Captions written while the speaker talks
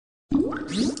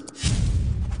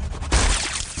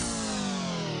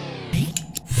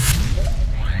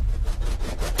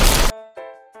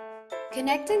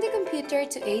Connecting the computer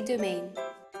to a domain.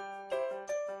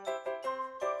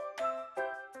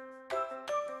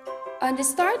 On the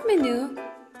Start menu,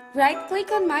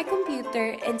 right-click on My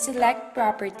Computer and select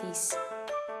Properties.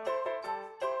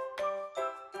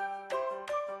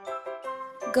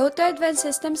 Go to Advanced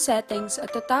System Settings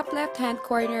at the top left-hand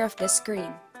corner of the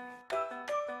screen.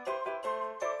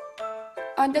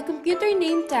 On the Computer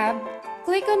Name tab,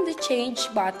 click on the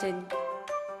Change button.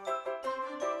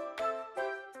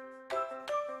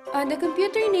 On the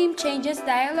Computer Name Changes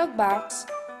dialog box,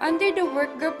 under the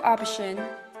Workgroup option,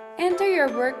 enter your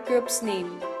workgroup's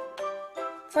name.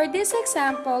 For this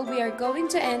example, we are going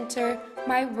to enter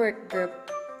My Workgroup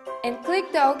and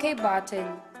click the OK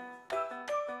button.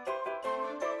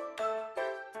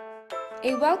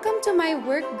 A Welcome to My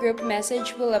Workgroup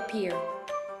message will appear.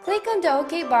 Click on the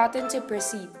OK button to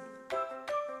proceed.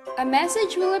 A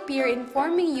message will appear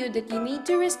informing you that you need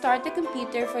to restart the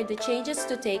computer for the changes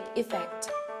to take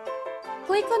effect.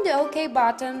 Click on the OK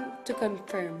button to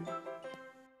confirm.